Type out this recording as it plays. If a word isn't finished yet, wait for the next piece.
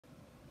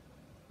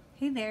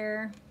Hey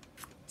there.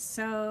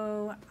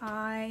 So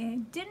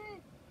I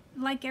didn't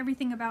like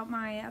everything about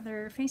my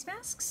other face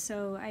masks,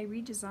 so I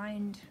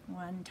redesigned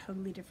one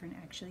totally different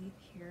actually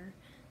here.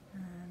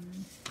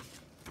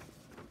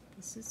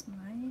 This is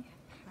my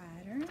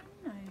pattern.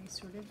 I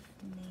sort of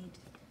made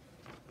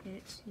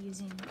it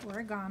using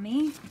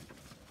origami,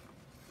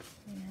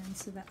 and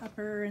so the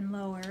upper and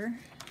lower.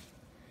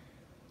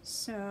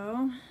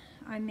 So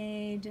I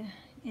made,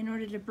 in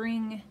order to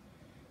bring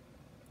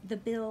the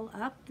bill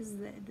up, this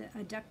is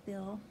a duck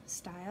bill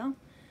style,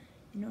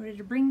 in order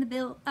to bring the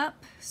bill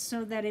up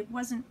so that it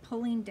wasn't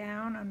pulling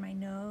down on my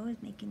nose,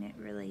 making it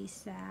really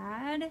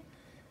sad,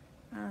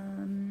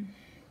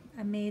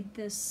 I made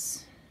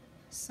this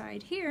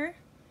side here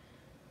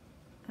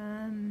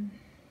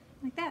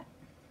like that,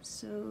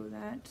 so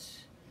that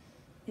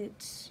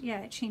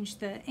it changed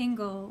the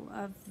angle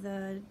of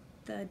the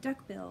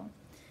duck bill.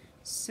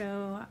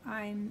 So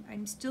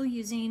I'm still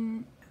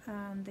using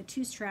the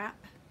two strap,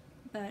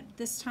 but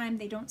this time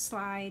they don't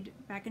slide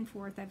back and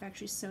forth. I've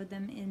actually sewed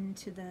them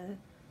into the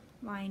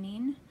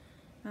lining.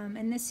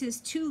 And this is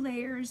 2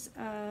 layers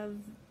of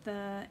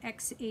the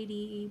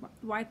X80,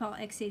 Waipal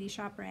X80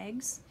 shop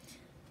rags.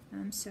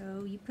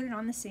 So you put it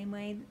on the same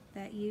way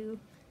that you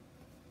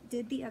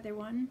did the other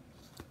one.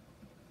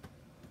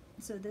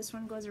 So this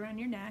one goes around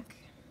your neck,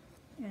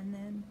 and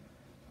then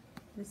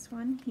this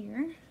one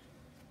here.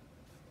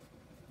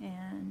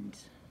 And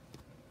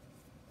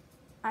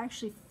I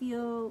actually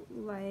feel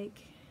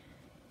like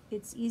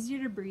it's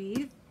easier to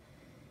breathe.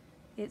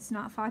 It's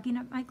not fogging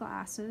up my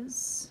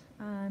glasses,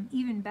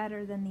 even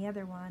better than the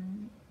other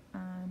one.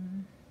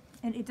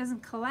 And it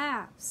doesn't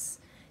collapse.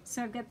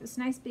 So I've got this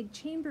nice big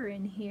chamber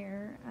in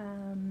here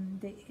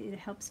that it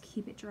helps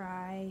keep it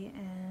dry,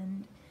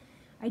 and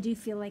I do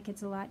feel like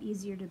it's a lot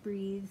easier to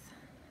breathe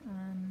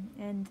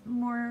and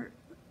more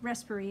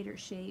respirator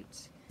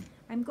shaped.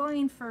 I'm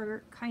going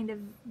for kind of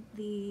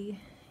the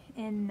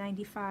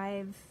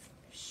N95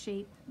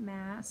 shape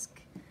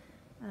mask.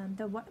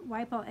 The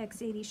Waipal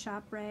X80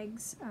 shop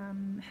rags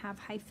have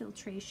high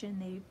filtration.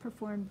 They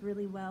performed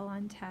really well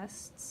on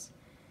tests.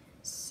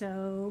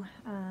 So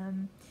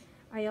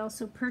I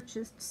also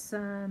purchased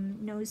some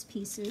nose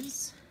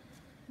pieces.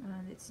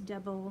 It's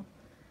double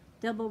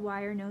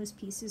wire nose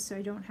pieces, so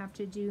I don't have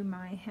to do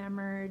my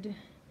hammered,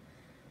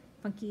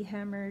 funky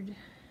hammered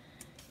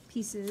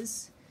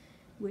pieces,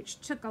 which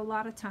took a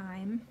lot of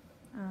time,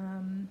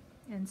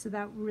 and so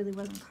that really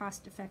wasn't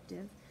cost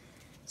effective.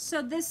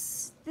 So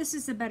this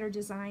is a better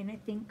design, I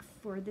think,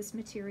 for this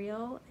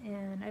material,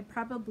 and I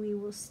probably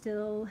will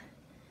still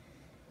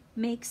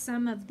make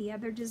some of the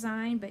other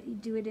design, but you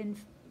do it in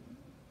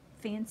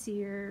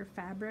fancier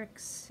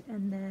fabrics,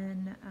 and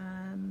then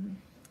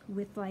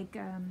with like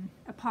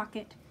a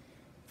pocket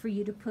for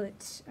you to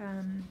put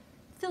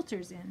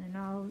filters in, and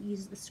I'll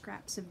use the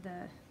scraps of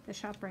the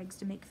shop rags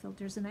to make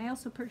filters. And I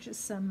also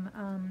purchased some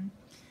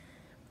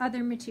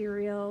other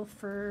material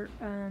for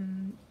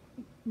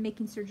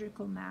making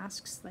surgical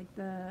masks, like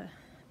the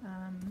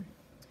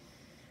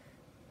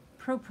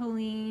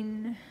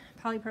polypropylene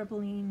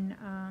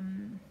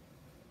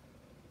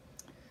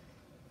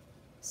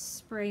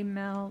spray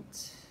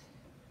melt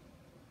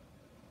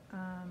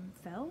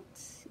felt.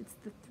 It's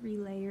the 3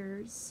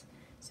 layers,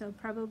 so I'll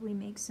probably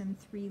make some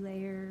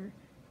 3-layer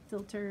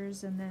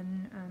filters, and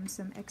then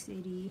some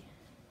X80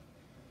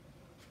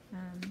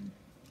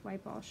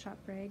 Waipal shop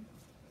rag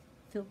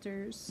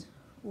filters,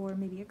 or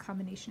maybe a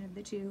combination of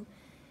the two.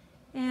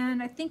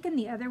 And I think in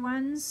the other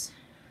ones,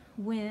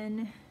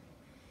 when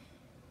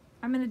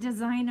I'm going to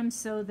design them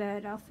so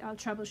that I'll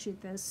troubleshoot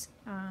this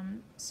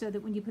so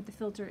that when you put the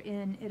filter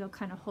in, it'll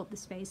kind of hold the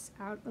space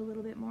out a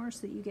little bit more,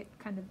 so that you get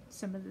kind of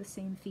some of the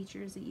same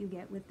features that you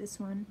get with this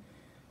one,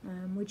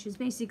 which is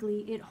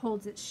basically it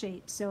holds its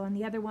shape. So on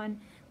the other one,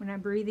 when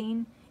I'm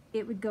breathing,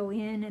 it would go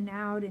in and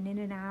out and in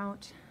and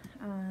out.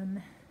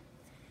 And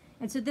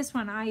so this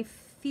one, I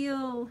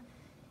feel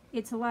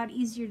it's a lot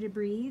easier to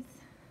breathe.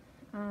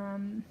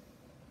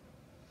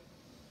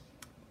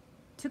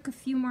 Took a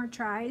few more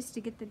tries to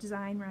get the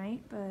design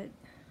right, but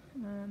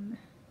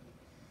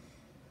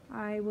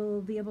I will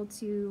be able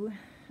to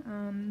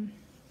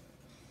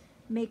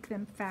make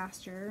them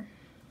faster,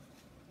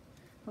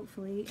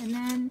 hopefully. And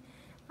then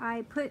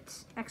I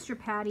put extra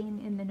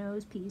padding in the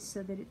nose piece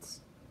so that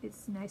it's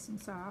nice and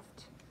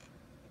soft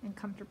and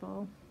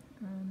comfortable.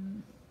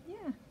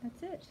 Yeah,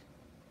 that's it.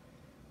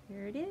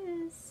 Here it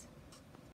is.